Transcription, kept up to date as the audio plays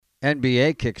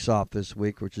NBA kicks off this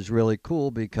week, which is really cool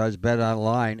because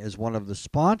BetOnline is one of the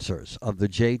sponsors of the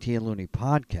JT Looney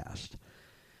podcast.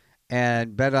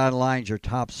 And BetOnline is your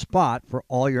top spot for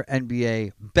all your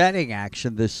NBA betting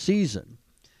action this season.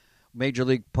 Major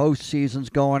League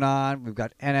postseason's going on. We've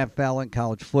got NFL and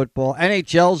college football.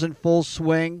 NHL's in full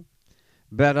swing.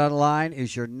 BetOnline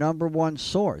is your number one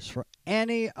source for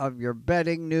any of your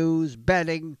betting news,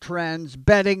 betting trends,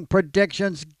 betting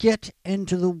predictions. Get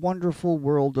into the wonderful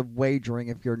world of wagering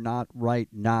if you're not right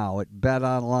now at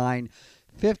BetOnline.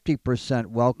 50%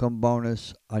 welcome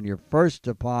bonus on your first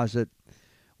deposit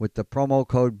with the promo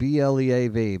code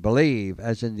BLEAV. Believe,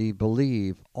 as in the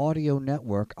Believe Audio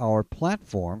Network, our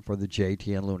platform for the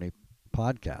JT and Looney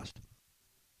podcast.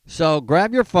 So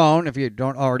grab your phone if you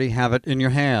don't already have it in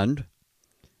your hand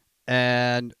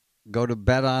and go to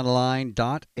betonline.ag,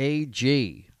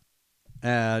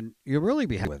 and you'll really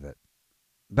be happy with it.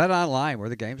 BetOnline, where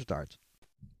the game starts.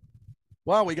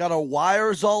 Well, we got our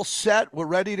wires all set. We're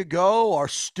ready to go. Our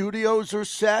studios are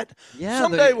set. Yeah,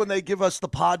 someday when they give us the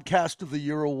Podcast of the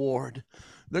Year award,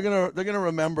 they're gonna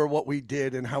remember what we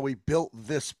did and how we built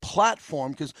this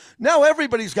platform, because now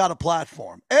everybody's got a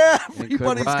platform.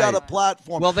 Everybody's got a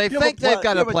platform. Well, they think they've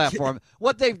got a platform.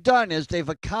 What they've done is they've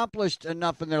accomplished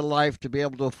enough in their life to be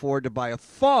able to afford to buy a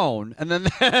phone, and then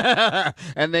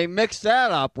and they mix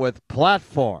that up with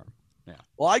platform. Yeah.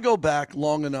 Well, I go back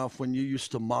long enough when you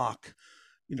used to mock,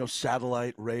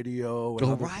 satellite radio and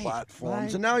other platforms.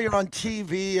 Right. And now you're on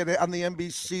TV and on the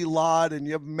NBC lot, and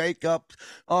you have makeup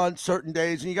on certain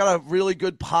days, and you got a really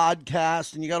good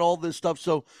podcast, and you got all this stuff.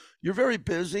 So you're very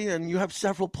busy, and you have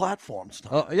several platforms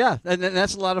now. Oh, yeah, and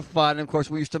that's a lot of fun. And, of course,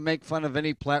 we used to make fun of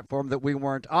any platform that we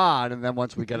weren't on, and then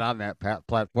once we get on that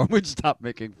platform, we'd stop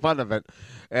making fun of it.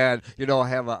 And, I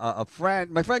have a friend,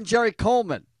 my friend Jerry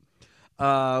Coleman,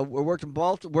 works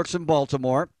in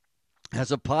Baltimore. Has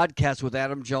a podcast with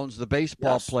Adam Jones, the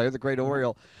baseball player, the great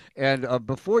Oriole. And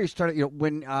before he started,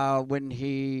 when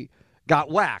he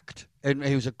got whacked, and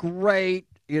he was a great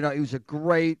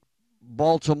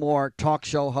Baltimore talk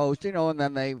show host, and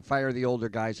then they fire the older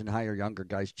guys and hire younger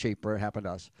guys cheaper. It happened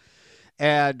to us.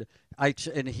 And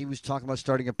he was talking about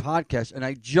starting a podcast, and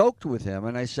I joked with him,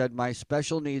 and I said my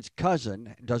special needs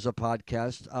cousin does a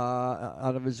podcast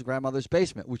out of his grandmother's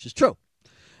basement, which is true.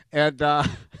 And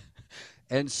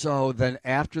and so then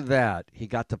after that, he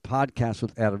got the podcast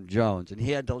with Adam Jones, and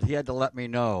he had to let me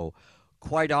know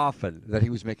quite often that he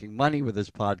was making money with his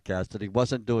podcast, and he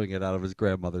wasn't doing it out of his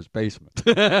grandmother's basement.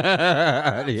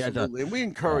 Absolutely. And we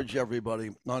encourage everybody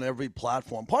on every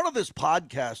platform. Part of this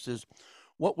podcast is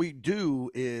what we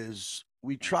do is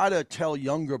we try to tell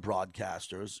younger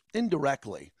broadcasters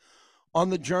indirectly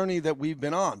on the journey that we've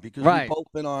been on, because we've both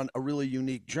been on a really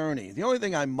unique journey. The only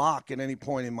thing I mock at any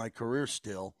point in my career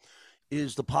still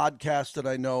is the podcast that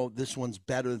I know this one's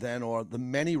better than, or the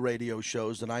many radio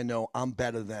shows that I know I'm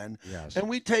better than. Yes. And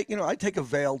we take, I take a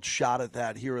veiled shot at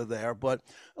that here or there, but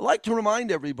I like to remind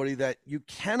everybody that you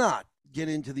cannot get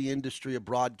into the industry of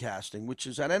broadcasting, which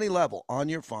is at any level, on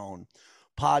your phone,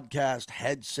 podcast,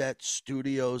 headset,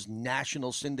 studios,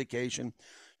 national syndication,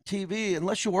 TV,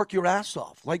 unless you work your ass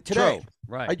off. Like today,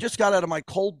 Right. I just got out of my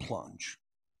cold plunge,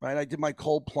 right? I did my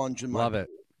cold plunge in my Love it.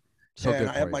 So and good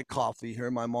I for have you. my coffee here,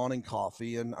 my morning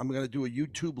coffee, and I'm going to do a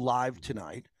YouTube live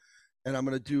tonight, and I'm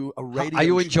going to do a radio. Are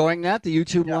you enjoying that, the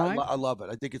YouTube live? I love it.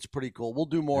 I think it's pretty cool. We'll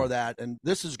do more of that, and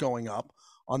this is going up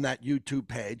on that YouTube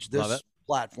page, this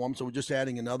platform, so we're just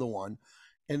adding another one.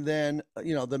 And then,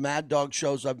 the Mad Dog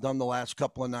shows I've done the last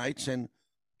couple of nights, and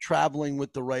traveling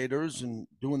with the Raiders and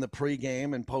doing the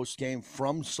pregame and postgame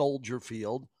from Soldier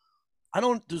Field. I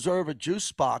don't deserve a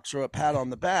juice box or a pat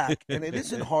on the back, and it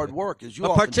isn't hard work, as you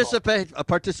a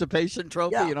participation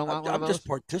trophy. Yeah, you don't want one of I'm those? just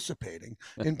participating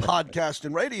in podcast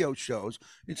and radio shows.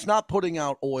 It's not putting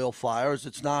out oil fires.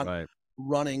 It's not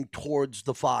running towards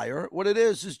the fire. What it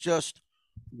is just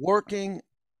working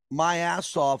my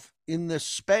ass off in this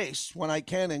space when I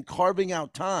can, and carving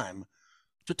out time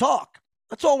to talk.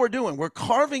 That's all we're doing. We're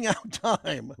carving out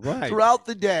time throughout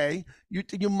the day.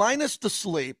 You minus the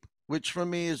sleep, which for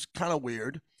me is kind of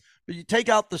weird, but you take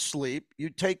out the sleep, you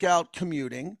take out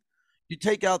commuting, you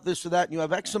take out this or that, and you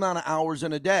have X amount of hours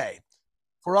in a day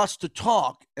for us to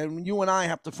talk, and you and I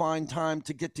have to find time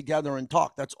to get together and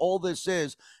talk. That's all this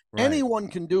is. Anyone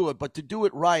can do it, but to do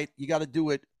it right, you got to do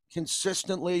it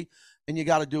consistently, and you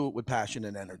got to do it with passion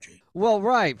and energy. Well,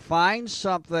 find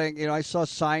something. I saw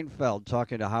Seinfeld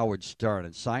talking to Howard Stern,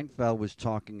 and Seinfeld was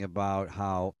talking about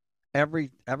how every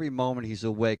moment he's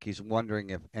awake, he's wondering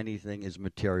if anything is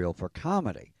material for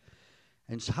comedy.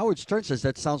 And so Howard Stern says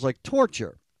that sounds like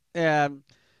torture. And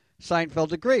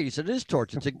Seinfeld agreed. He said it is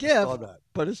torture. It's a gift,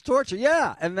 but it's torture.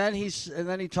 Yeah. And then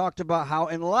he talked about how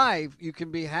in life you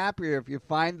can be happier if you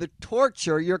find the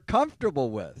torture you're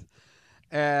comfortable with.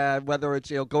 And whether it's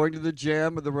going to the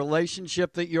gym or the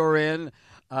relationship that you're in,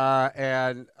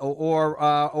 or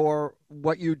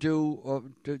what you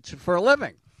do for a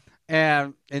living,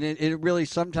 and it really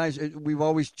sometimes we've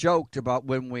always joked about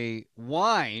when we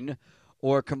whine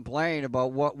or complain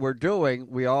about what we're doing,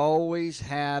 we always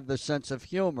have the sense of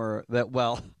humor that,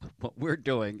 well, what we're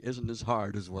doing isn't as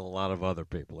hard as what a lot of other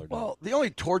people are doing. Well, the only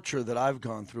torture that I've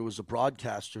gone through as a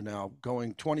broadcaster now,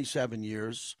 going 27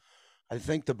 years. I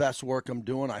think the best work I'm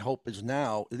doing, I hope, is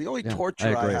now. The only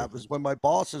torture I have is when my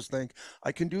bosses think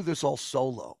I can do this all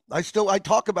solo. I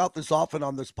talk about this often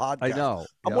on this podcast. I know.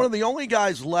 I'm one of the only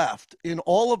guys left in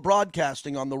all of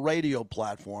broadcasting on the radio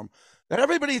platform that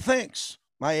everybody thinks,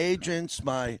 my agents,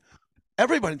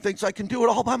 everybody thinks I can do it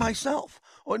all by myself.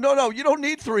 Oh, no, you don't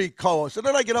need 3 co-hosts. And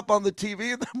then I get up on the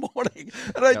TV in the morning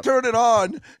and I turn it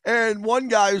on, and one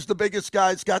guy who's the biggest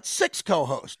guy's got 6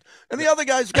 co-hosts, and the other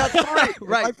guy's got 3.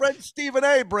 Right. My friend Stephen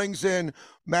A. brings in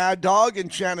Mad Dog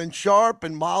and Shannon Sharp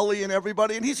and Molly and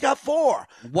everybody, and he's got 4.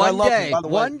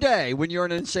 One day when you're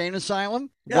in an insane asylum,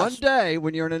 Yes.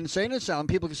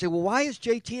 people can say, well, why is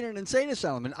JT in an insane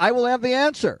asylum? And I will have the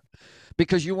answer,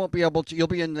 because you won't be able to. You'll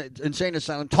be in the insane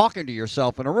asylum talking to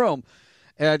yourself in a room.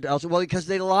 And I'll say, well, because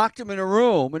they locked him in a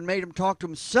room and made him talk to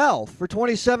himself for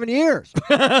 27 years.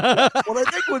 What I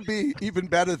think would be even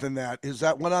better than that is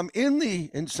that when I'm in the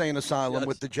insane asylum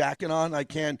with the jacket on, I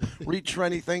can't reach for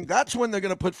anything. That's when they're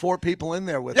going to put 4 people in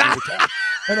there with me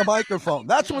and a microphone.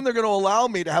 That's when they're going to allow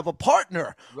me to have a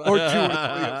partner or 2 or 3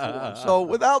 or 4. So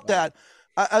without that,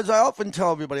 as I often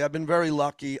tell everybody, I've been very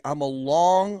lucky. I'm a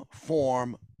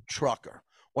long-form trucker.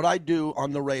 What I do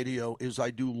on the radio is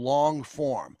I do long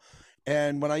form.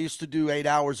 And when I used to do 8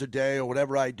 hours a day or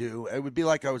whatever I do, it would be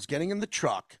like I was getting in the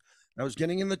truck. I was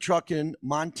getting in the truck in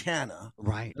Montana.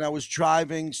 Right. And I was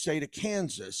driving, say, to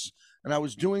Kansas. And I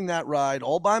was doing that ride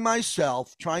all by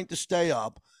myself, trying to stay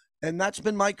up. And that's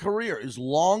been my career, is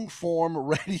long form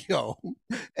radio.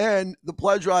 And the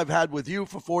pleasure I've had with you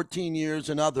for 14 years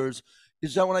and others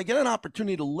is that when I get an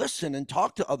opportunity to listen and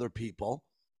talk to other people,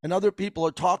 and other people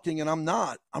are talking and I'm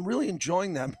not, I'm really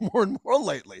enjoying that more and more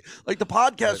lately. Like the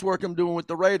podcast work I'm doing with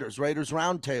the Raiders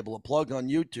Roundtable, a plug on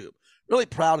YouTube. Really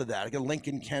proud of that. I got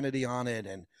Lincoln Kennedy on it,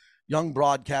 and young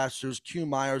broadcasters, Q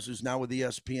Myers, who's now with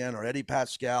ESPN, or Eddie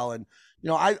Pascal. And,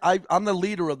 I'm the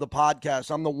leader of the podcast.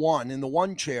 I'm the one in the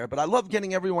one chair, but I love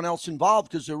getting everyone else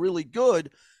involved because they're really good.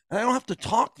 And I don't have to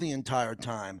talk the entire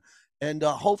time. And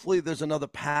hopefully there's another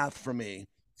path for me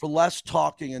for less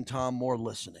talking and, Tom, more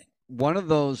listening. One of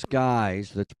those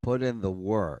guys that's put in the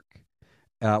work,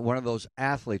 one of those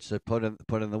athletes that put in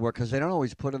the work, because they don't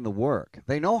always put in the work.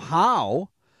 They know how,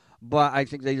 but I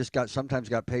think they just sometimes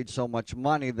got paid so much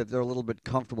money that they're a little bit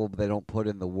comfortable, but they don't put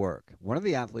in the work. One of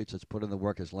the athletes that's put in the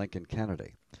work is Lincoln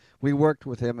Kennedy. We worked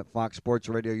with him at Fox Sports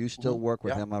Radio. You still work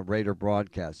with him on Raider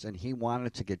broadcasts, and he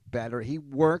wanted to get better. He's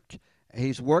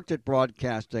worked at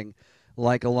broadcasting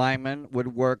like a lineman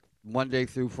would work Monday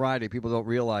through Friday. People don't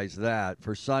realize that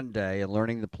for Sunday, and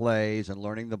learning the plays and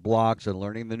learning the blocks and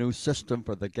learning the new system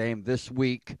for the game this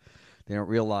week. They don't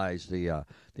realize the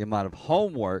amount of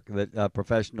homework that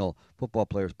professional football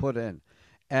players put in,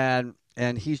 and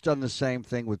he's done the same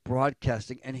thing with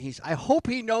broadcasting. And I hope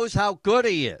he knows how good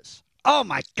he is. Oh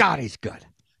my God, he's good.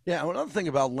 Yeah, another thing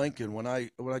about Lincoln, when I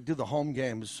do the home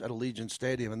games at Allegiant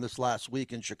Stadium, and this last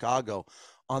week in Chicago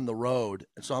on the road,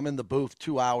 and so I'm in the booth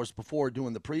 2 hours before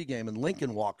doing the pregame, and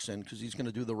Lincoln walks in because he's going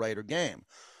to do the Raider game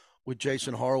with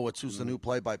Jason Horowitz, who's the new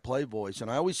play-by-play voice.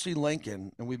 And I always see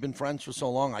Lincoln, and we've been friends for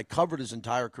so long. I covered his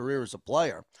entire career as a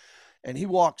player. And he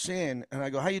walks in, and I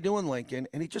go, how you doing, Lincoln?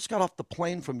 And he just got off the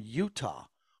plane from Utah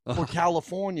or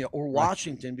California or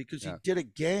Washington because he did a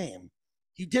game.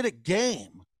 He did a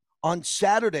game on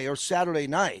Saturday or Saturday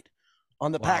night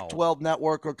on the Pac-12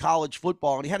 network or college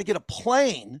football, and he had to get a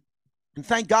plane. And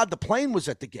thank God the plane was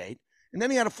at the gate. And then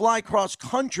he had to fly cross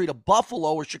country to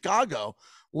Buffalo or Chicago,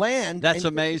 land. That's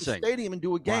and amazing. Get to the stadium and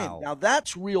do a game. Wow. Now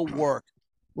that's real work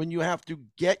when you have to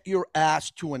get your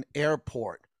ass to an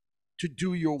airport to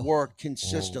do your work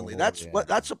consistently. That's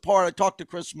a part. I talked to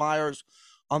Chris Myers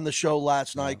on the show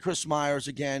last night. Chris Myers,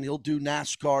 again, he'll do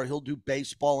NASCAR, he'll do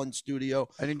baseball in studio.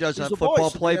 And he does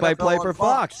football play-by-play for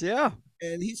Fox. Yeah.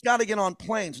 And he's got to get on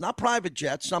planes, not private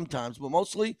jets sometimes, but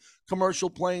mostly commercial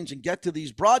planes, and get to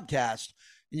these broadcasts.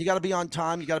 And you got to be on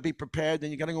time. You got to be prepared. Then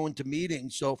you got to go into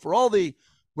meetings. So for all the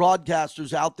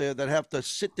broadcasters out there that have to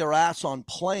sit their ass on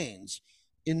planes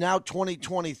in now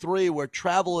 2023, where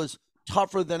travel is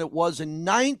tougher than it was in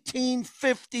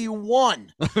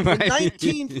 1951. In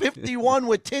 1951,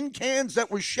 with tin cans that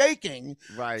were shaking,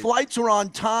 flights were on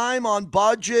time, on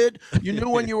budget. You knew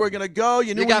when you were going to go.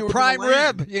 You knew you got prime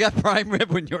rib. You got prime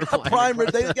rib when you were flying. Prime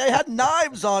rib. They had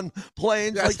knives on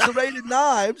planes, like serrated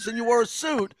knives, and you wore a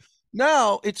suit.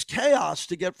 Now it's chaos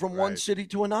to get from one city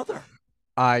to another.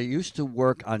 I used to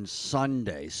work on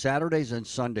Sundays, Saturdays and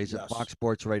Sundays at Fox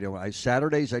Sports Radio.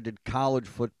 Saturdays I did college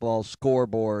football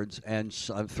scoreboards and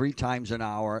 3 times an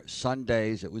hour.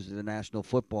 Sundays it was the National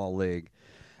Football League.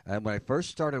 And when I first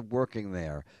started working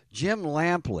there, Jim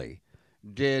Lampley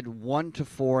did 1 to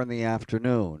 4 in the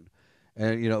afternoon,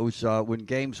 and it was when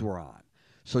games were on.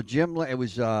 So Jim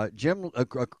Lampley,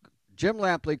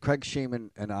 Craig Sheeman,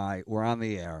 and I were on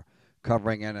the air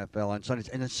covering NFL on Sundays,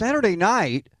 and on Saturday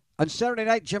night,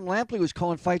 Jim Lampley was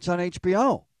calling fights on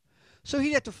HBO. So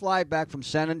he'd have to fly back from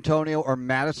San Antonio or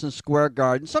Madison Square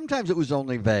Garden. Sometimes it was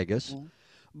only Vegas. Mm-hmm.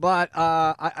 But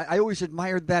I always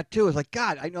admired that, too. It's like,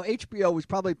 God, I know HBO was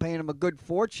probably paying him a good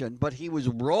fortune, but he was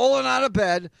rolling out of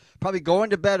bed, probably going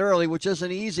to bed early, which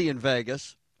isn't easy in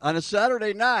Vegas, on a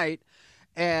Saturday night,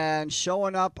 and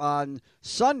showing up on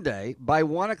Sunday by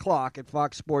 1 o'clock at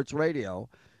Fox Sports Radio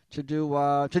to do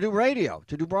radio,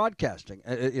 to do broadcasting.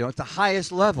 At the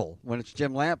highest level when it's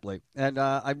Jim Lampley. And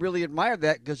I really admired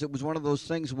that because it was one of those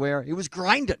things where he was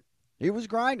grinding. It was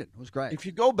great. If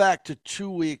you go back to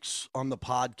 2 weeks on the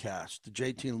podcast, the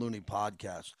JT Looney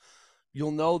podcast,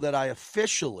 you'll know that I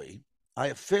officially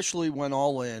went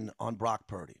all in on Brock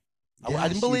Purdy. Yes, I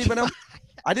didn't believe in him.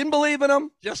 I didn't believe in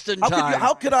him. Just in time.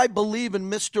 How could I believe in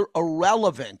Mr.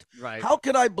 Irrelevant? Right. How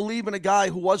could I believe in a guy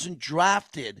who wasn't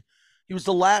drafted? He was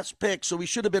the last pick, so he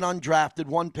should have been undrafted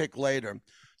 1 pick later.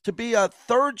 To be a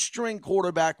third-string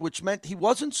quarterback, which meant he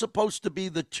wasn't supposed to be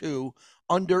the 2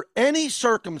 under any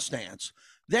circumstance.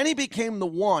 Then he became the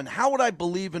 1. How would I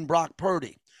believe in Brock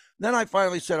Purdy? Then I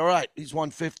finally said, all right, he's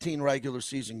won 15 regular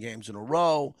season games in a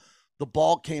row. The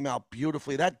ball came out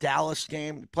beautifully. That Dallas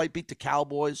game, beat the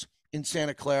Cowboys in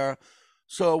Santa Clara.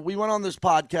 So we went on this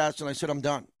podcast, and I said, I'm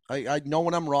done. I know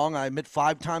when I'm wrong. I admit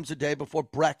 5 times a day before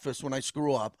breakfast when I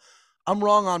screw up. I'm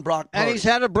wrong on Brock Purdy. And he's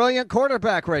had a brilliant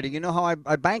quarterback rating. You know how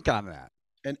I bank on that.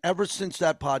 And ever since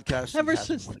that podcast,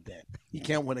 he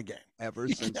can't win a game.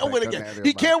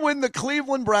 He can't win the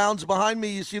Cleveland Browns. Behind me,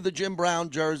 you see the Jim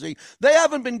Brown jersey. They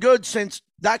haven't been good since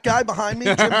that guy behind me,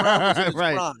 Jim Brown, was in his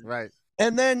prime. Right.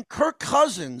 And then Kirk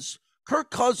Cousins,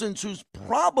 who's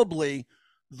probably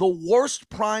the worst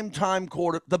primetime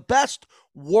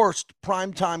worst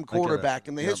primetime quarterback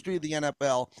in the history of the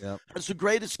NFL. Has the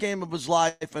greatest game of his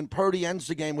life, and Purdy ends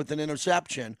the game with an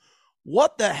interception.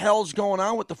 What the hell's going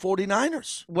on with the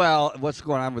 49ers? Well, what's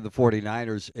going on with the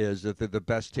 49ers is that they're the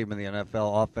best team in the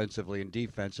NFL offensively and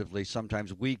defensively,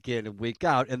 sometimes week in and week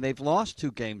out, and they've lost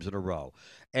 2 games in a row.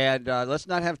 And let's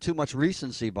not have too much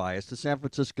recency bias. The San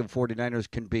Francisco 49ers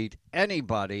can beat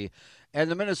anybody, and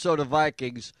the Minnesota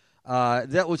Vikings,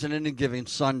 that was an Any Given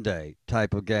Sunday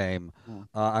type of game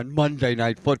on Monday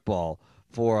Night Football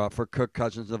for Kirk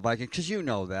Cousins and the Vikings, because you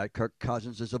know that. Kirk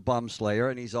Cousins is a bum slayer,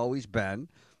 and he's always been.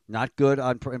 Not good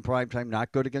in prime time,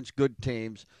 not good against good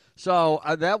teams. So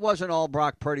that wasn't all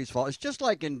Brock Purdy's fault. It's just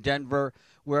like in Denver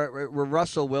where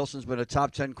Russell Wilson's been a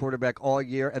top 10 quarterback all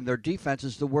year, and their defense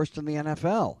is the worst in the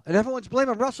NFL. And everyone's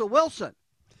blaming Russell Wilson.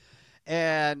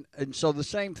 And so the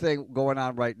same thing going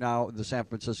on right now with the San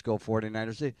Francisco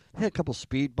 49ers. They had a couple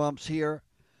speed bumps here.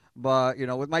 But,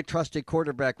 with my trusty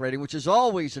quarterback rating, which is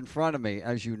always in front of me,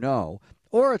 as you know,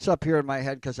 or it's up here in my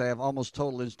head because I have almost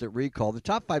total instant recall, the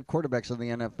top 5 quarterbacks in the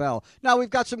NFL. Now, we've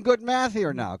got some good math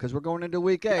here now because we're going into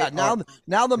week 8. Yeah,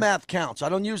 now the math counts. I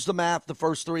don't use the math the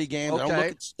first 3 games. Okay. I don't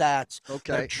look at stats.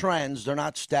 Okay. They're trends. They're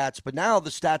not stats. But now the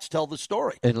stats tell the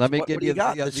story. And let me give you the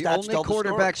only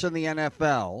quarterbacks the in the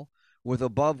NFL with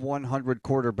above 100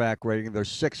 quarterback rating. There's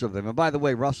 6 of them. And by the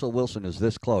way, Russell Wilson is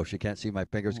this close. You can't see my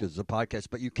fingers because it's a podcast,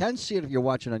 but you can see it if you're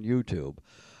watching on YouTube,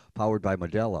 powered by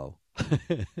Modelo.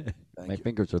 My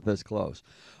fingers are this close.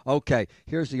 Okay,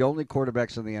 here's the only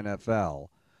quarterbacks in the NFL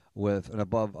with an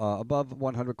above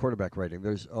 100 quarterback rating.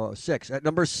 There's 6. At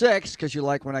number 6, because you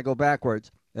like when I go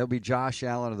backwards, that'll be Josh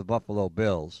Allen of the Buffalo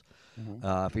Bills.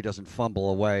 If he doesn't fumble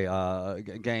away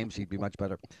games, he'd be much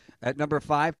better. At number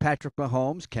 5, Patrick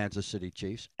Mahomes, Kansas City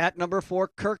Chiefs. At number 4,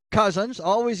 Kirk Cousins,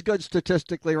 always good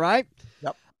statistically, right?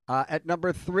 Yep. At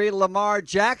number 3, Lamar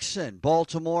Jackson,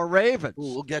 Baltimore Ravens.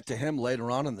 Ooh, we'll get to him later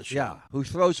on in the show. Yeah, who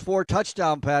throws 4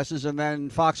 touchdown passes, and then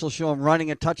Fox will show him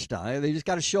running a touchdown. They just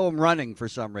got to show him running for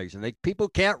some reason. People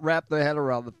can't wrap their head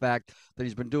around the fact that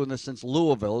he's been doing this since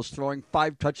Louisville. He's throwing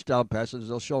 5 touchdown passes.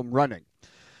 They'll show him running.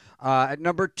 At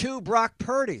number 2, Brock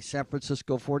Purdy, San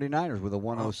Francisco 49ers with a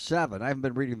 107. I haven't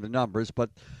been reading the numbers,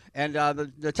 but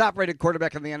the top-rated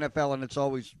quarterback in the NFL, and it's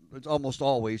almost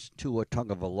always Tua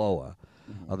Tagovailoa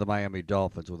of the Miami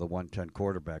Dolphins with a 110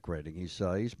 quarterback rating.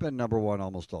 He's been number 1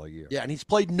 almost all year. Yeah, and he's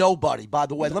played nobody, by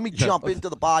the way. Let me jump into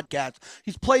the podcast.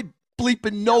 He's played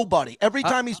bleeping nobody. Every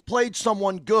time he's played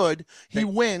someone good, he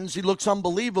wins. He looks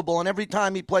unbelievable. And every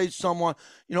time he plays someone,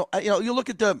 you look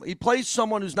at them. He plays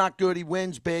someone who's not good. He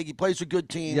wins big. He plays a good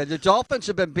team. Yeah, the Dolphins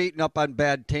have been beaten up on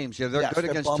bad teams. Yeah, they're good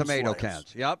against tomato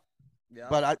cans. Yep.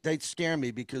 But they scare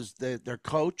me because their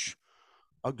coach,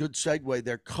 a good segue,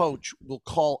 their coach will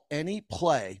call any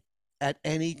play at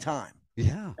any time.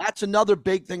 Yeah. That's another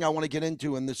big thing I want to get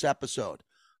into in this episode.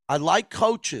 I like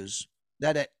coaches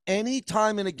that at any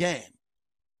time in a game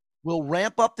will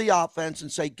ramp up the offense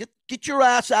and say, get your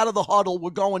ass out of the huddle. We're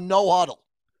going no huddle.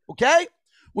 Okay?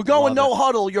 We're going no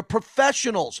huddle. You're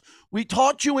professionals. We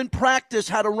taught you in practice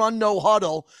how to run no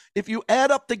huddle. If you add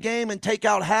up the game and take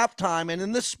out halftime, and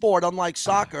in this sport, unlike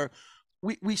soccer,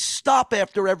 we stop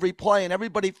after every play and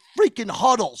everybody freaking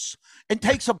huddles and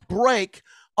takes a break.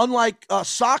 Unlike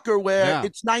soccer, where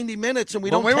it's 90 minutes and we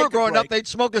don't take a break. When we were growing up, they'd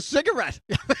smoke a cigarette.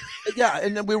 Yeah,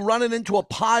 and then we're running into a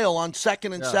pile on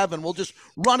 2nd and 7. We'll just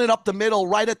run it up the middle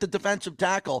right at the defensive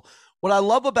tackle. What I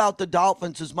love about the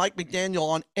Dolphins is Mike McDaniel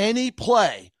on any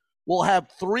play will have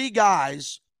 3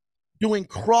 guys doing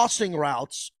crossing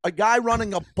routes, a guy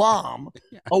running a bomb,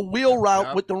 a wheel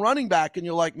route with the running back, and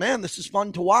you're like, man, this is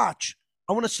fun to watch.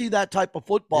 I want to see that type of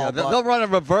football. Yeah, they'll run a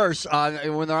reverse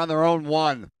when they're on their own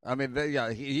 1. I mean,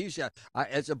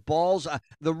 it's a balls.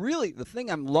 The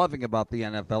thing I'm loving about the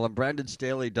NFL, and Brandon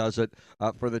Staley does it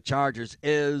for the Chargers,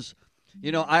 is,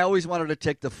 I always wanted to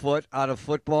take the foot out of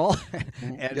football,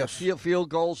 and field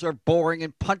goals are boring,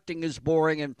 and punting is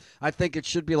boring, and I think it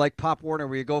should be like Pop Warner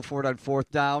where you go for it on 4th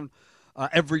down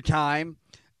every time,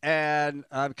 and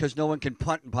because no one can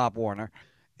punt in Pop Warner.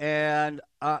 And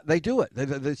they do it.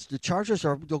 The Chargers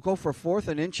they'll go for 4th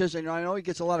and inches, and I know he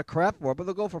gets a lot of crap for it, but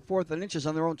they'll go for 4th and inches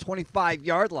on their own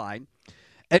 25-yard line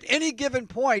at any given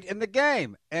point in the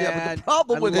game. And but the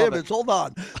problem with him is, hold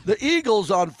on, the Eagles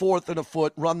on 4th and a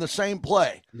foot run the same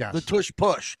play, the tush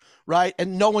push, right?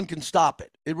 And no one can stop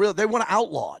it. They want to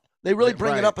outlaw it. They really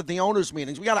bring it up at the owners'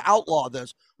 meetings. We got to outlaw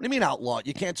this. What do you mean outlaw it?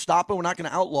 You can't stop it. We're not going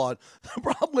to outlaw it. The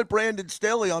problem with Brandon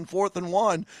Staley on 4th and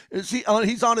 1 is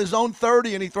he's on his own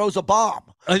 30 and he throws a bomb.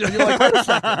 And you're like, wait a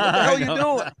second, what the hell are you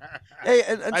doing? Hey,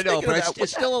 and I know, but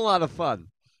it's still a lot of fun.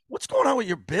 What's going on with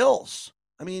your Bills?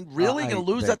 I mean, really going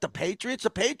to lose at the Patriots?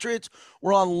 The Patriots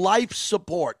were on life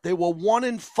support. They were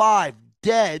 1-5,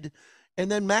 dead, and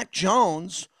then Mac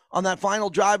Jones on that final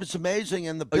drive is amazing,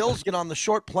 and the Bills get on the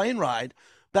short plane ride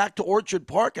back to Orchard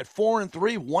Park at 4-3,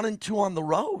 1-2 on the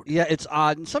road. Yeah, it's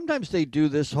odd. And sometimes they do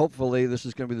this. Hopefully, this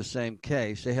is going to be the same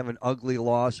case. They have an ugly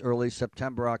loss early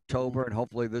September, October, and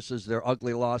hopefully this is their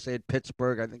ugly loss. They had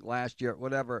Pittsburgh, I think, last year,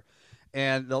 whatever.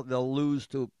 And they'll lose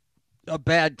to a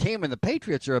bad team, and the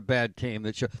Patriots are a bad team.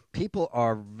 People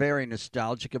are very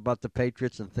nostalgic about the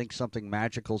Patriots and think something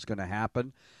magical is going to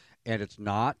happen, and it's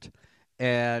not.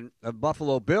 And the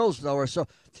Buffalo Bills, though,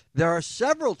 there are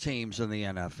several teams in the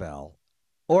NFL.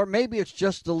 Or maybe it's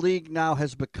just the league now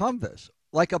has become this,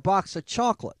 like a box of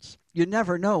chocolates. You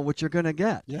never know what you're going to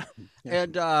get. Yeah.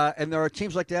 And there are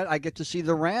teams like that. I get to see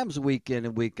the Rams week in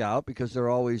and week out because they're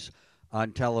always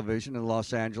on television in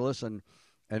Los Angeles. And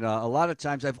a lot of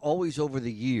times I've always over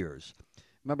the years,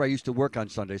 remember I used to work on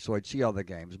Sunday, so I'd see all the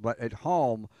games. But at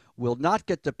home, will not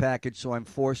get the package, so I'm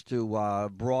forced to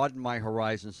broaden my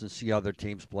horizons and see other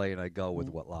teams play, and I go with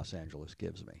what Los Angeles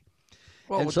gives me.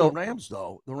 Well, with the Rams,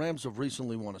 though, the Rams have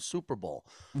recently won a Super Bowl.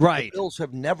 Right. The Bills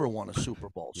have never won a Super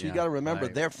Bowl. So you got to remember,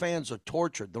 their fans are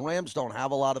tortured. The Rams don't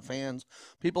have a lot of fans.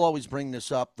 People always bring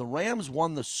this up. The Rams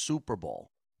won the Super Bowl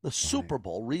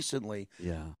recently,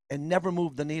 and never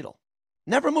moved the needle.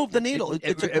 Never moved the needle.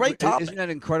 It's a great topic. Isn't that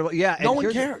incredible? Yeah. No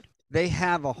one cared. They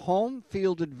have a home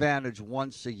field advantage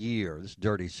once a year, this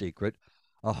dirty secret,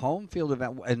 a home field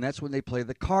advantage, and that's when they play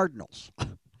the Cardinals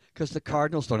because the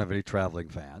Cardinals don't have any traveling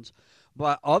fans.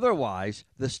 But otherwise,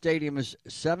 the stadium is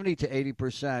 70 to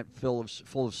 80% full of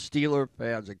Steeler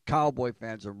fans and Cowboy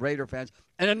fans and Raider fans.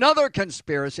 And another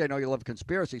conspiracy, I know you love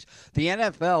conspiracies, the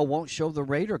NFL won't show the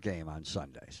Raider game on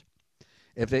Sundays.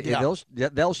 They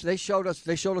showed us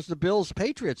the Bills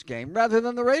Patriots game rather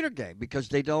than the Raider game because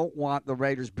they don't want the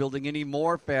Raiders building any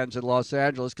more fans in Los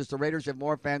Angeles because the Raiders have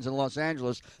more fans in Los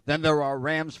Angeles than there are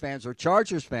Rams fans or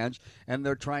Chargers fans, and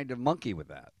they're trying to monkey with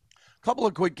that. Couple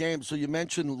of quick games. So you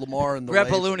mentioned Lamar and the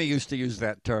Grandpa Ravens. Looney used to use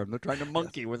that term. They're trying to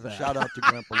monkey with that. Shout out to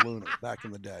Grandpa Looney back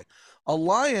in the day. A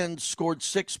Lions scored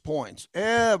 6 points.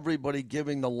 Everybody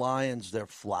giving the Lions their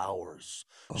flowers.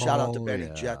 Shout out to Betty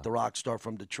Jett, the rock star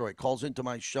from Detroit. Calls into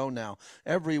my show now.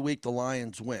 Every week the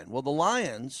Lions win. Well, the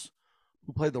Lions,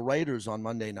 who play the Raiders on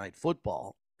Monday Night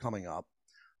Football coming up,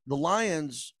 the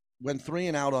Lions went 3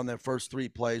 and out on their first 3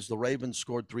 plays. The Ravens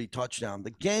scored 3 touchdowns. The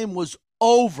game was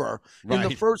over in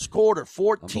the first quarter,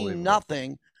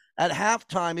 14-0. At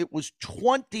halftime, it was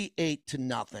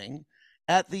 28-0.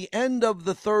 At the end of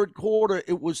the third quarter,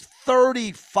 it was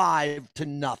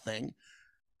 35-0.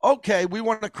 Okay, we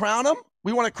want to crown them?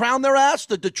 We want to crown their ass,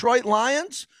 the Detroit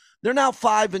Lions? They're now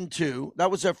 5-2. That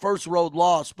was their first road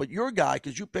loss. But your guy,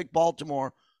 because you picked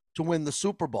Baltimore to win the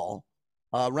Super Bowl,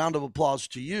 round of applause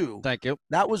to you. Thank you.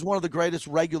 That was one of the greatest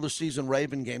regular season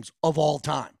Raven games of all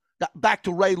time. Back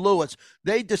to Ray Lewis.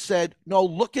 They just said, no,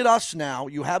 look at us now.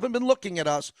 You haven't been looking at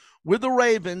us. We're the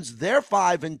Ravens. They're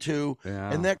 5-2,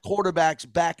 and their quarterback's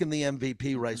back in the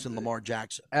MVP race in Lamar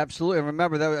Jackson. Absolutely. And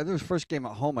remember, that was the first game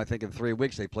at home, I think, in 3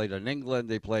 weeks. They played in England.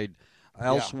 They played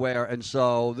elsewhere. And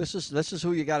so this is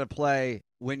who you got to play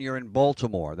when you're in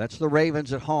Baltimore. That's the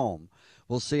Ravens at home.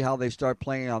 We'll see how they start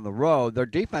playing on the road. Their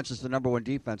defense is the number 1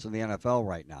 defense in the NFL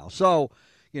right now. So,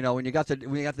 when you got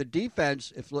the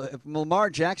defense, if Lamar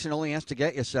Jackson only has to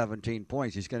get you 17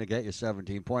 points, he's going to get you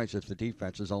 17 points if the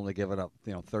defense is only giving up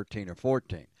 13 or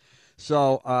 14.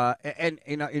 So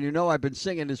I've been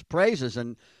singing his praises,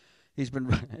 and he's been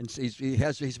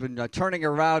turning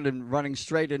around and running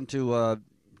straight into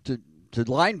to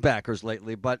linebackers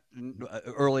lately, but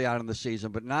early on in the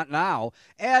season, but not now.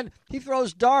 And he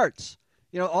throws darts.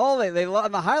 They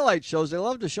on the highlight shows, they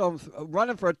love to show him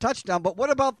running for a touchdown. But what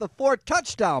about the 4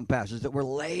 touchdown passes that were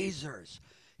lasers?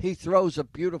 He throws a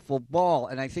beautiful ball,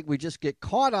 and I think we just get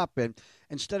caught up in,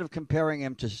 instead of comparing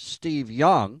him to Steve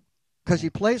Young, because he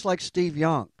plays like Steve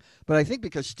Young. But I think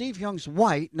because Steve Young's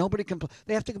white, nobody can.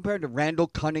 They have to compare him to Randall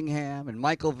Cunningham and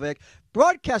Michael Vick.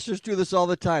 Broadcasters do this all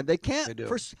the time. They can't.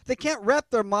 They can't wrap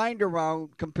their mind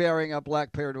around comparing a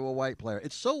black player to a white player.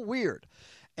 It's so weird.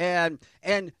 And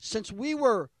since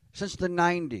the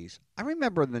 90s, I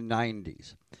remember in the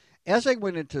 90s, as I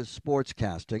went into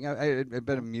sportscasting, I'd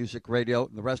been in music, radio,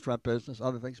 the restaurant business,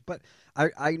 other things, but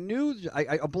I knew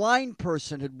a blind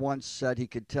person had once said he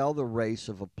could tell the race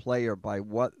of a player by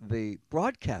what the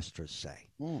broadcasters say.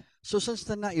 So since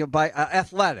the night, by an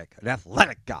athletic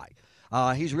guy.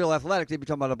 He's real athletic. They'd be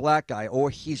talking about a black guy, or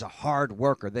he's a hard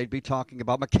worker. They'd be talking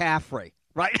about McCaffrey.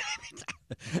 Right?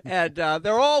 And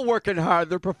they're all working hard.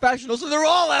 They're professionals, and they're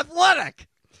all athletic.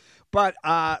 But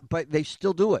they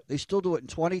still do it. They still do it in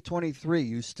 2023.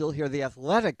 You still hear the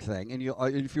athletic thing, and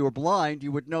if you were blind,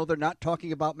 you would know they're not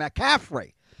talking about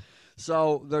McCaffrey.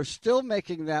 So they're still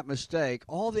making that mistake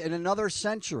in another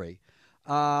century.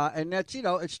 And that's,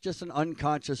 it's just an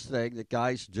unconscious thing that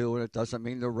guys do, and it doesn't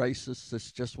mean they're racist.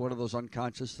 It's just one of those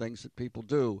unconscious things that people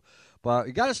do. But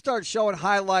you got to start showing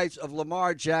highlights of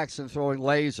Lamar Jackson throwing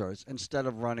lasers instead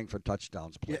of running for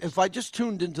touchdowns, please. If I just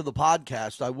tuned into the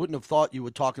podcast, I wouldn't have thought you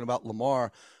were talking about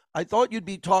Lamar. I thought you'd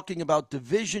be talking about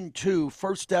Division II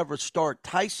first ever start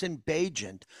Tyson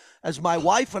Bagent, as my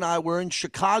wife and I were in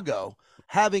Chicago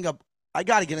having I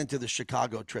got to get into the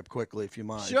Chicago trip quickly, if you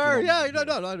mind. Sure,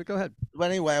 no, go ahead.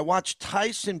 But anyway, I watched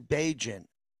Tyson Bagent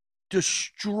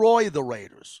destroy the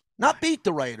Raiders. Not beat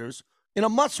the Raiders. In a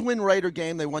must-win Raider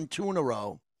game, they won 2 in a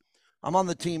row. I'm on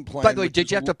the team playing. By the way, did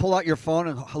you have to pull out your phone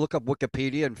and look up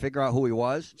Wikipedia and figure out who he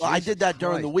was? Well, I did that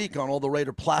during the week on all the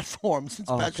Raider platforms,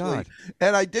 especially. Oh, God.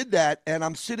 And I did that, and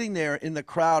I'm sitting there in the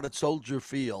crowd at Soldier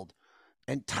Field,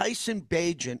 and Tyson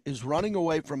Bagent is running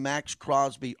away from Max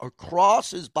Crosby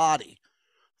across his body,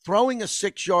 throwing a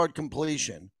 6-yard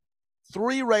completion.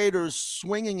 3 Raiders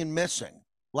swinging and missing.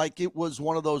 Like it was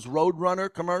one of those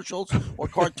Roadrunner commercials or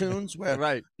cartoons where,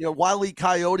 right. Wile E.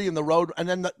 Coyote in the road, and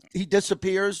then he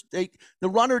disappears. The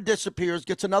runner disappears,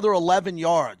 gets another 11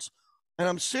 yards. And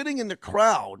I'm sitting in the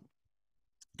crowd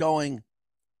going,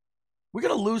 we're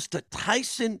going to lose to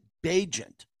Tyson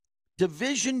Bagent,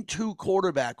 Division II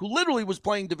quarterback, who literally was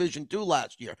playing Division II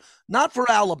last year. Not for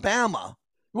Alabama.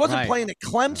 He wasn't playing at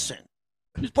Clemson.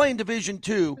 He was playing Division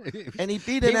II, and he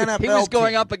beat an NFL team. He was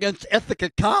going up against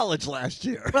Ithaca College last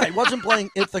year. Right, he wasn't playing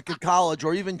Ithaca College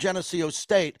or even Geneseo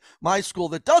State, my school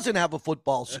that doesn't have a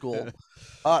football school,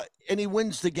 and he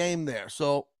wins the game there.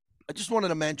 So I just wanted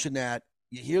to mention that.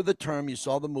 You hear the term, you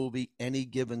saw the movie, Any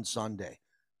Given Sunday.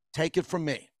 Take it from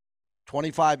me.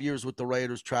 25 years with the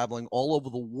Raiders, traveling all over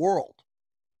the world,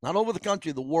 not over the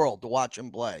country, the world, to watch him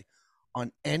play.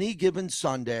 On any given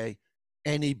Sunday,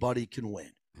 anybody can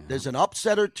win. There's an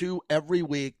upset or two every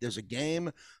week. There's a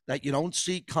game that you don't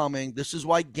see coming. This is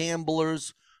why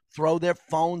gamblers throw their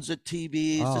phones at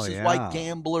TVs. This is why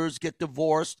gamblers get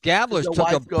divorced. Gamblers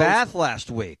took a bath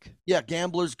last week. Yeah,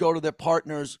 gamblers go to their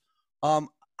partners. I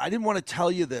didn't want to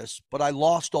tell you this, but I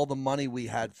lost all the money we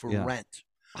had for rent.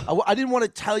 I didn't want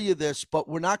to tell you this, but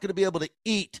we're not going to be able to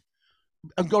eat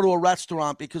and go to a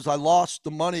restaurant because I lost the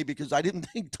money because I didn't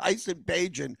think Tyson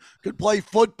Bagent could play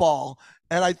football,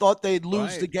 and I thought they'd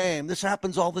lose the game. This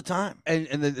happens all the time. And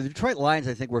the Detroit Lions,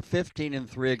 I think, were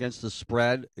 15-3 against the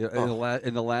spread in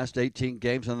the last 18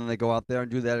 games, and then they go out there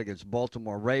and do that against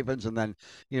Baltimore Ravens, and then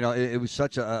it was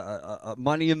such a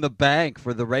money in the bank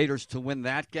for the Raiders to win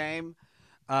that game.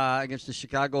 Against the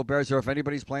Chicago Bears, or if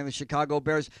anybody's playing the Chicago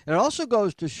Bears. And it also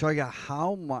goes to show you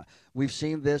how much we've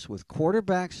seen this with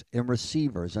quarterbacks and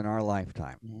receivers in our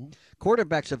lifetime. Mm-hmm.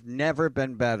 Quarterbacks have never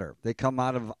been better. They come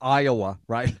out of Iowa,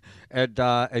 right, and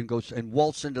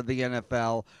waltz into the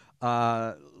NFL,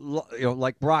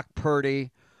 like Brock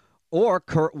Purdy or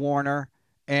Kurt Warner.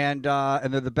 And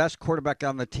they're the best quarterback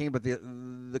on the team, but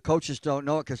the coaches don't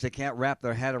know it because they can't wrap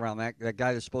their head around that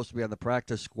guy that's supposed to be on the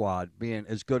practice squad being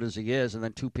as good as he is, and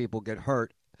then two people get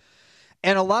hurt.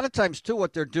 And a lot of times, too,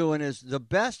 what they're doing is the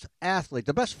best athlete,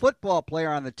 the best football player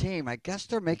on the team, I guess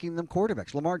they're making them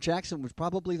quarterbacks. Lamar Jackson was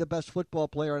probably the best football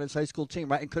player on his high school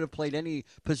team, right, and could have played any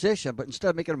position, but instead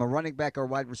of making him a running back or a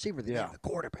wide receiver, they made him a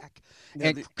quarterback. Yeah,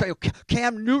 and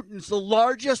Cam Newton's the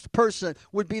largest person,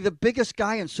 would be the biggest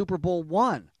guy in Super Bowl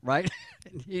I, right?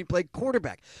 He played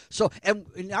quarterback. So, and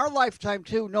in our lifetime,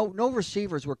 too, no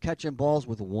receivers were catching balls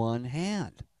with one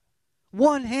hand.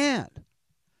 One hand.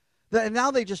 And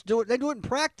now they just do it. They do it in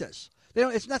practice.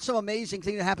 It's not some amazing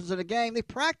thing that happens in a game. They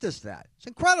practice that. It's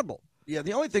incredible. Yeah,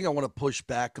 the only thing I want to push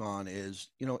back on is,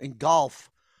 in golf,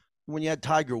 when you had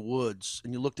Tiger Woods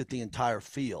and you looked at the entire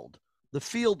field, the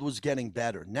field was getting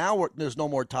better. Now there's no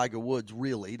more Tiger Woods,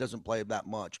 really. He doesn't play that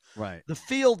much. Right. The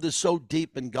field is so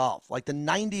deep in golf. Like the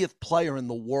 90th player in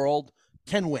the world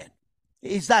can win.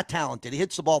 He's that talented. He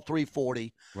hits the ball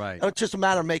 340. Right. It's just a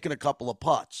matter of making a couple of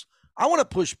putts. I want to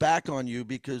push back on you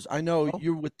because I know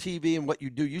you're with TV and what you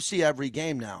do. You see every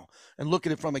game now and look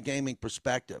at it from a gaming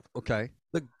perspective. Okay.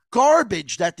 The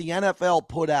garbage that the NFL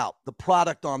put out, the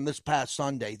product on this past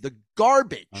Sunday, the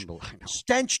garbage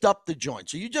stenched up the joint.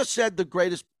 So you just said the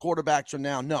greatest quarterbacks are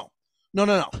now. No.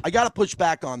 I got to push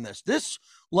back on this. This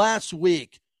last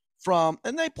week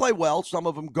and they play well, some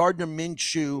of them, Gardner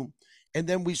Minshew, and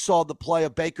then we saw the play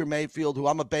of Baker Mayfield, who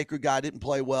I'm a Baker guy, didn't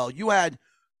play well. You had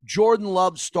Jordan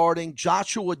Love starting,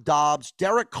 Joshua Dobbs.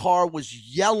 Derek Carr was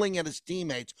yelling at his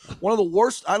teammates. One of the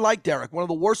worst, I like Derek, one of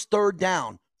the worst third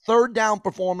down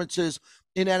performances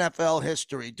in NFL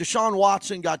history. Deshaun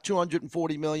Watson got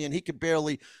 $240 million. He could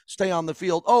barely stay on the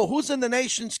field. Oh, who's in the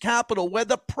nation's capital where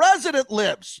the president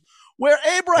lives, where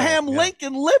Abraham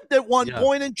Lincoln lived at one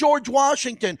point, and George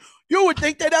Washington? You would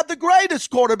think they'd have the greatest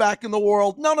quarterback in the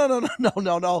world.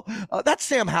 No. That's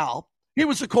Sam Howell. He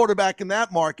was the quarterback in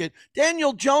that market.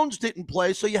 Daniel Jones didn't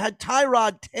play, so you had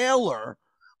Tyrod Taylor,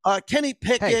 Kenny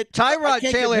Pickett. Hey, Tyrod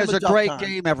Taylor has a great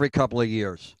game every couple of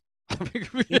years.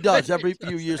 He does every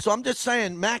few years. So I'm just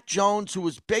saying, Mac Jones, who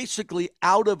was basically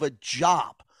out of a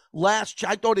job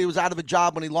I thought he was out of a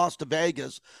job when he lost to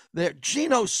Vegas.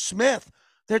 Geno Smith,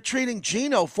 they're treating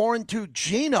Geno, 4-2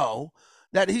 Geno,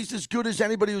 that he's as good as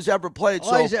anybody who's ever played.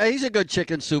 Well, so he's a good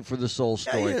chicken soup for the soul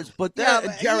story. Yeah, he is. But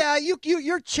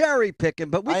you're cherry picking.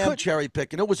 But I am cherry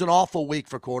picking. It was an awful week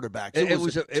for quarterbacks. It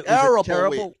was a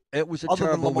terrible week. It was a other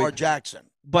terrible than Lamar week. Jackson.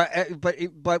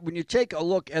 But when you take a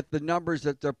look at the numbers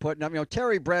that they're putting up,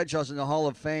 Terry Bradshaw's in the Hall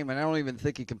of Fame, and I don't even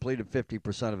think he completed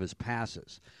 50% of his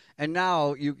passes. And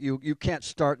now you can't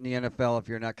start in the NFL if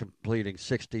you're not completing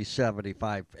 60,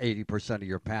 75, 80% of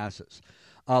your passes.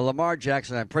 Lamar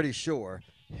Jackson, I'm pretty sure,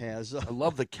 has. I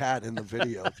love the cat in the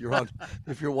video.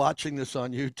 If you're watching this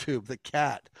on YouTube, the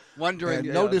cat. Wondering.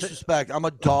 No disrespect. I'm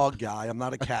a dog guy. I'm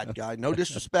not a cat guy. No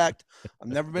disrespect. I've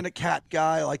never been a cat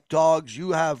guy. I like dogs.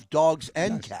 You have dogs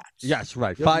and cats. Yes,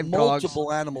 right. You 5 dogs.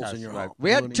 Multiple animals in your home.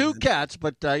 We had 2 cats,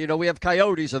 but we have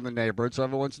coyotes in the neighborhood. So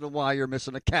every once in a while you're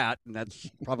missing a cat, and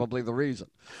that's probably the reason.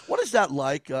 What is that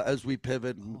like as we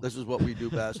pivot? This is what we do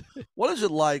best. What is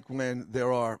it like when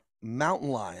there are mountain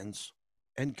lions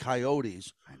and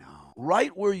coyotes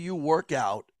right where you work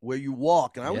out, where you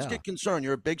walk? And I always get concerned.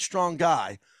 You're a big, strong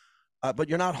guy, but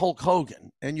you're not Hulk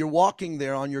Hogan. And you're walking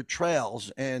there on your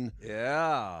trails, and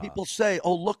people say,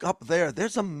 oh, look up there.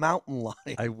 There's a mountain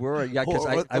lion. I worry. Yeah,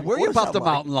 because I worry about the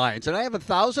mountain lions. And I have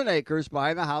 1,000 acres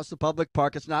behind the house, the public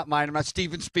park. It's not mine. I'm not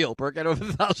Steven Spielberg. I don't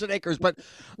have 1,000 acres. But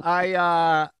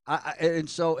and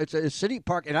so it's a city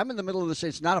park, and I'm in the middle of the city.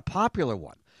 It's not a popular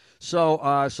one.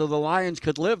 So the Lions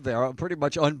could live there pretty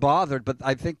much unbothered. But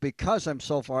I think because I'm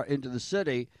so far into the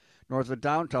city, north of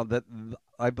downtown, that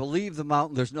I believe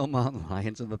there's no mountain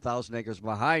lions in the 1,000 acres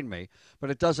behind me,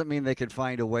 but it doesn't mean they can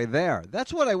find a way there.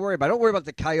 That's what I worry about. I don't worry about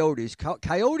the coyotes.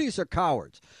 Coyotes are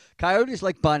cowards. Coyotes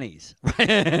like bunnies, right?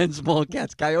 And small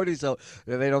cats. Coyotes, so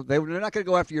they're not going to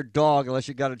go after your dog unless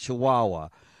you got a Chihuahua.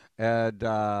 And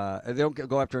they don't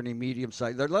go after any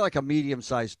medium-sized. They're like a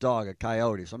medium-sized dog, a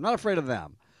coyote. So I'm not afraid of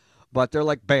them. But they're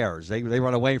like bears. They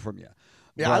run away from you.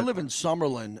 Yeah, I live in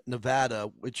Summerlin,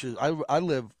 Nevada, which is I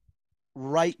live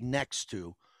right next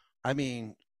to,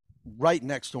 right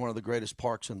next to one of the greatest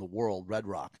parks in the world, Red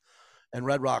Rock. And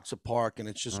Red Rock's a park, and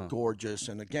it's just gorgeous.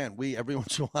 And again, every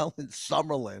once in a while in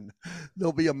Summerlin,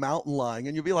 there'll be a mountain lion,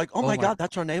 and you'll be like, "Oh my God,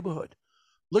 that's our neighborhood!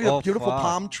 Look at the beautiful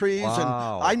palm trees."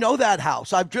 Wow. And I know that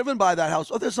house. I've driven by that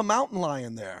house. Oh, there's a mountain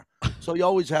lion there. So you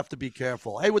always have to be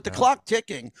careful. Hey, with the clock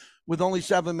ticking, with only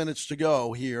 7 minutes to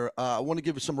go here, I want to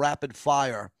give you some rapid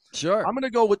fire. Sure. I'm going to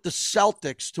go with the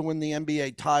Celtics to win the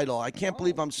NBA title. I can't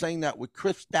believe I'm saying that with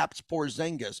Kristaps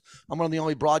Porzingis. I'm one of the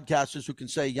only broadcasters who can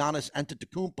say Giannis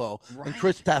Antetokounmpo and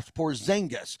Kristaps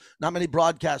Porzingis. Not many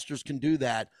broadcasters can do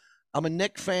that. I'm a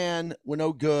Knicks fan. We're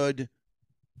no good.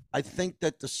 I think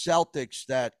that the Celtics,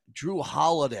 that Drew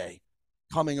Holiday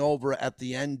coming over at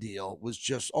the end deal was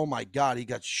just, oh my God, he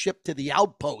got shipped to the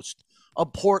outpost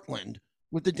of Portland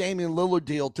with the Damian Lillard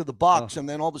deal to the Bucks, and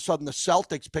then all of a sudden the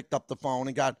Celtics picked up the phone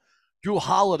and got Drew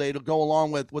Holiday to go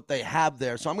along with what they have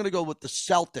there. So I'm going to go with the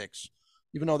Celtics,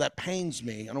 even though that pains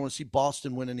me. I don't want to see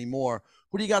Boston win anymore.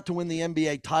 Who do you got to win the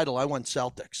NBA title? I went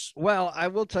Celtics. Well, I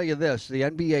will tell you this, the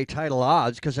NBA title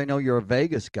odds, because I know you're a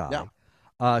Vegas guy. Yeah.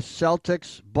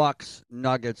 Celtics, Bucks,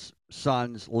 Nuggets,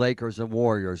 Suns, Lakers, and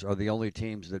Warriors are the only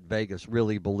teams that Vegas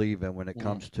really believe in when it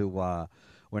comes to win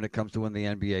the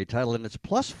NBA title, and it's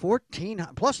plus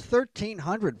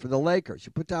 1,300 for the Lakers.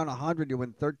 You put down 100, you win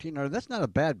 1,300. That's not a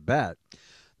bad bet.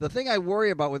 The thing I worry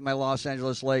about with my Los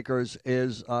Angeles Lakers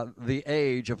is the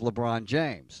age of LeBron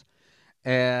James.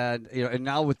 And and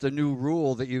now with the new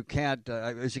rule that you can't,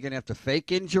 is he going to have to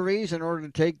fake injuries in order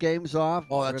to take games off?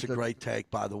 Oh, that's a great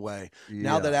take, by the way. Yeah.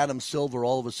 Now that Adam Silver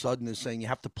all of a sudden is saying you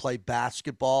have to play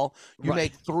basketball, you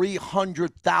make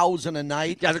 $300,000 a night.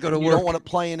 You got to go to work. You don't want to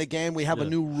play in a game. We have a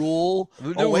new rule.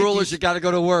 The new rule is you got to go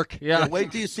to work. Yeah.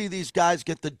 Wait till you see these guys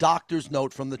get the doctor's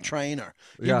note from the trainer.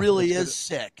 He really is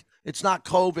sick. It's not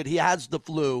COVID. He has the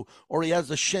flu, or he has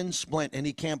a shin splint, and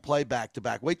he can't play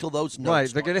back-to-back. Wait till those notes.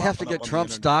 Right, they're going to have to get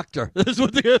Trump's doctor. That's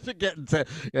what they have to get into.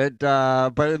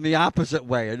 But in the opposite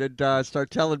way, and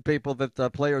start telling people that the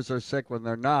players are sick when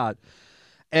they're not.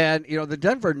 And the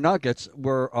Denver Nuggets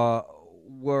were.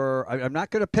 I'm not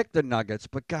going to pick the Nuggets,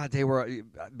 but God, they were,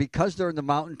 because they're in the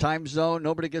Mountain Time Zone.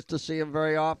 Nobody gets to see them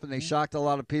very often. They shocked a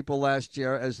lot of people last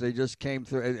year as they just came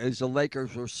through. As the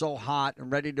Lakers were so hot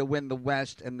and ready to win the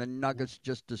West, and the Nuggets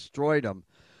just destroyed them.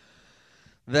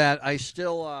 That I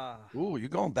still. Ooh, you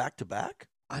going back to back?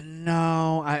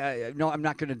 No, I'm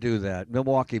not going to do that. The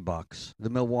Milwaukee Bucks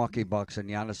and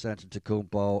Giannis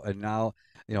Antetokounmpo, and now.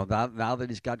 Now that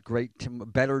he's got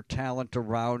better talent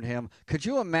around him. Could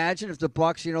you imagine if the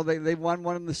Bucks, they won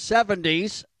one in the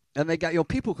 70s, and they got,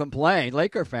 people complain,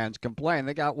 Laker fans complain.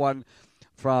 They got one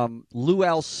from Lou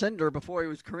Alcindor before he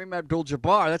was Kareem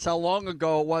Abdul-Jabbar. That's how long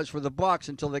ago it was for the Bucks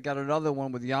until they got another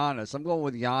one with Giannis. I'm going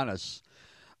with Giannis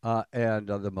and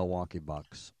the Milwaukee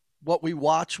Bucks. What we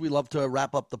watch, we love to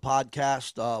wrap up the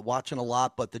podcast, watching a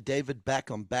lot, but the David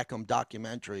Beckham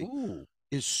documentary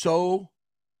is so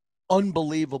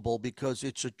unbelievable because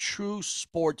it's a true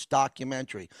sports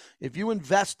documentary. If you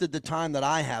invested the time that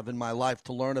I have in my life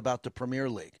to learn about the Premier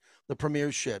League, the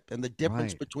Premiership, and the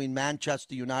difference between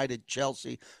Manchester United,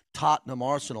 Chelsea, Tottenham,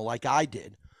 Arsenal, like I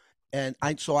did, and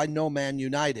so I know Man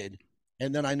United,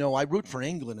 and then I root for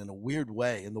England in a weird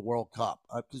way in the World Cup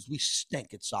because we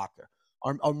stink at soccer.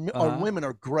 Our women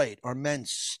are great. Our men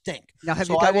stink. Now, have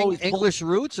you got English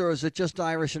roots, or is it just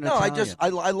Irish and Italian?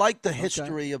 I like the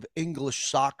history of English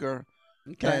soccer.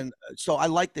 Okay. And so I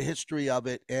like the history of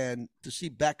it. And to see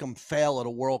Beckham fail at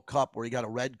a World Cup where he got a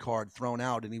red card thrown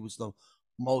out and he was the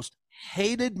most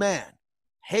hated man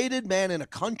in a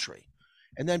country,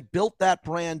 and then built that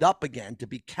brand up again to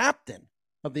be captain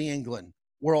of the England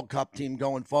World Cup team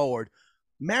going forward,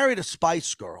 married a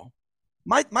Spice Girl.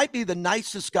 Might be the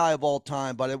nicest guy of all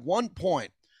time, but at one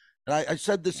point, and I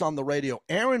said this on the radio,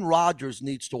 Aaron Rodgers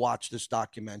needs to watch this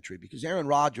documentary because Aaron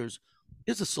Rodgers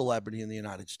is a celebrity in the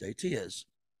United States. He is.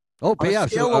 Oh, yeah.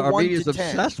 So our media is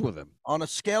obsessed with him. On a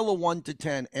scale of 1 to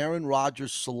 10, Aaron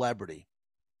Rodgers' celebrity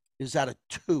is at a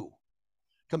 2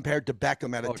 compared to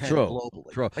Beckham at a 10 true,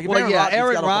 globally. True. Like well,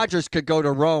 Aaron Rodgers could go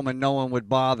to Rome and no one would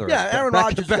bother. Yeah, Aaron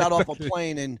Rodgers got off a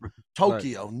plane in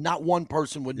Tokyo. Right. Not one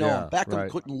person would know him. Beckham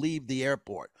couldn't leave the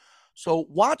airport. So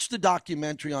watch the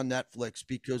documentary on Netflix,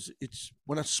 because it's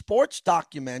when a sports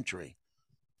documentary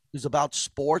is about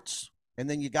sports, and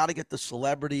then you got to get the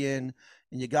celebrity in,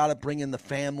 and you got to bring in the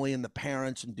family and the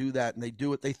parents and do that, and they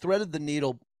do it. They threaded the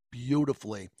needle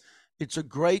beautifully. It's a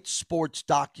great sports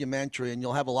documentary, and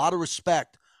you'll have a lot of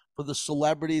respect for the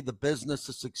celebrity, the business,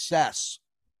 the success,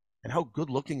 and how good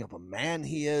looking of a man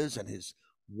he is, and his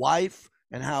wife,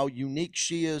 and how unique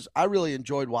she is. I really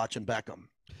enjoyed watching Beckham.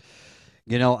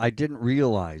 You know, I didn't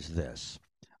realize this,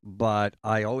 but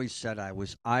I always said I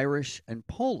was Irish and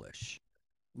Polish.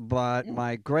 But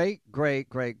my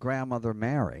great-great-great-grandmother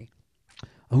Mary,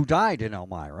 who died in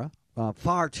Elmira,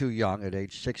 far too young at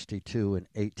age 62 in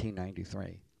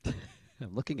 1893,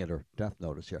 I'm looking at her death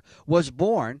notice here, was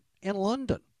born in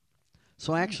London.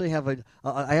 So I actually have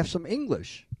I have some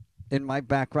English in my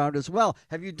background as well.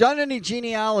 Have you done any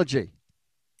genealogy?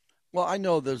 Well, I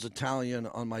know there's Italian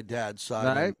on my dad's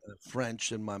side, right? And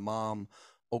French, and my mom,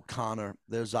 O'Connor.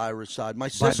 There's Irish side. My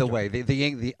sister. By the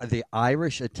way, the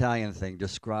Irish Italian thing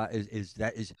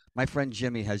is my friend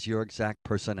Jimmy has your exact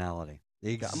personality.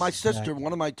 My sister,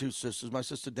 one of my two sisters, my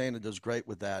sister Dana, does great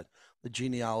with that. The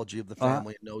genealogy of the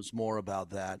family, knows more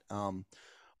about that.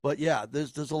 But yeah,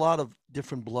 there's a lot of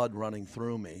different blood running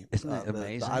through me. Isn't it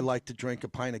amazing? I like to drink a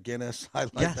pint of Guinness. I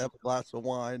like to have a glass of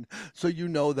wine. So you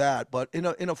know that. But in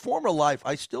a former life,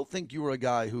 I still think you were a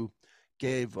guy who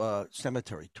gave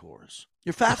cemetery tours.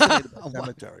 You're fascinated by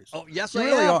cemeteries. Oh, yes, you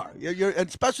really are. You're,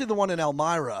 especially the one in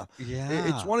Elmira. Yeah,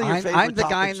 it's one of your favorite. I'm the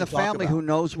guy in the family who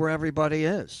knows where everybody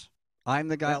is. I'm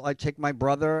the guy. I take my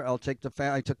brother. I'll take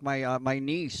I took my my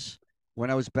niece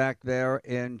when I was back there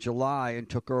in July and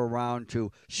took her around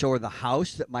to show her the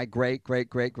house that my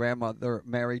great-great-great-grandmother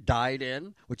Mary died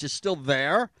in, which is still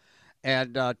there,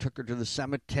 and took her to the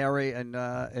cemetery and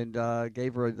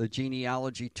gave her the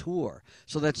genealogy tour.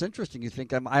 So that's interesting. You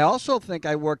think I also think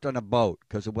I worked on a boat,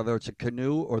 because whether it's a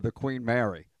canoe or the Queen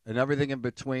Mary and everything in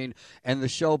between, and the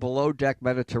show Below Deck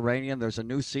Mediterranean, there's a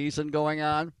new season going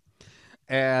on.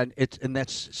 And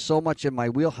that's so much in my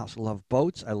wheelhouse. I love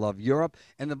boats. I love Europe,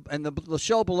 and the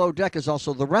show Below Deck is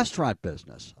also the restaurant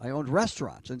business. I owned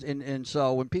restaurants, and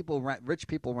so when rich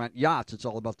people rent yachts, it's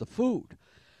all about the food.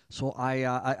 So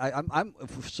I'm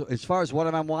so as far as what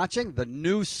I'm watching, the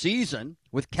new season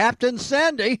with Captain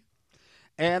Sandy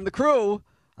and the crew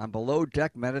on Below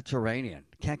Deck Mediterranean.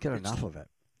 Can't get enough of it.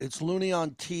 It's Looney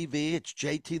on TV. It's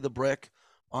JT the Brick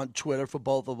on Twitter for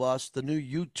both of us. The new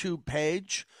YouTube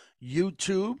page.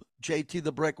 YouTube, JT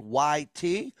the Brick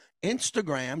YT,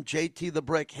 Instagram, JT the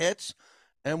Brick Hits.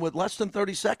 And with less than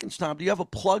 30 seconds, Tom, do you have a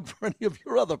plug for any of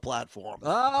your other platforms?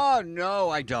 Oh, no,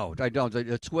 I don't.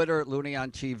 Twitter, Looney on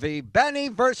TV, Benny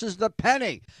versus the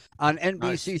Penny on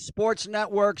NBC Sports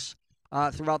Networks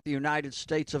throughout the United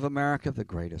States of America, the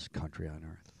greatest country on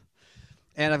earth.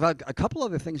 And I've got a couple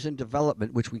other things in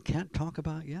development which we can't talk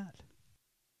about yet.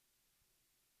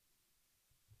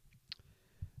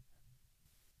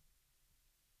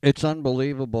 It's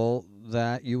unbelievable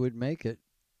that you would make it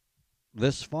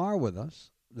this far with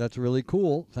us. That's really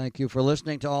cool. Thank you for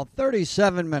listening to all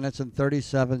 37 minutes and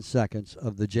 37 seconds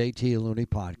of the JT Looney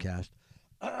podcast.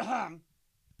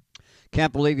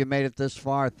 Can't believe you made it this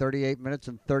far, 38 minutes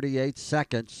and 38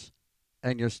 seconds,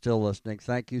 and you're still listening.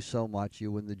 Thank you so much.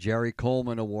 You win the Jerry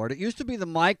Coleman Award. It used to be the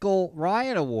Michael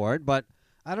Ryan Award, but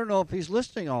I don't know if he's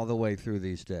listening all the way through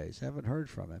these days. Haven't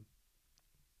heard from him.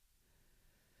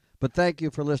 But thank you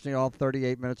for listening to all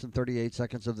 38 minutes and 38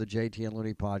 seconds of the JT and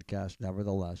Looney podcast,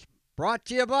 nevertheless. Brought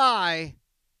to you by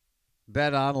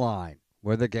Bet Online,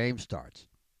 where the game starts,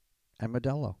 and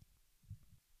Modelo,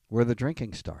 where the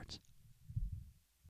drinking starts.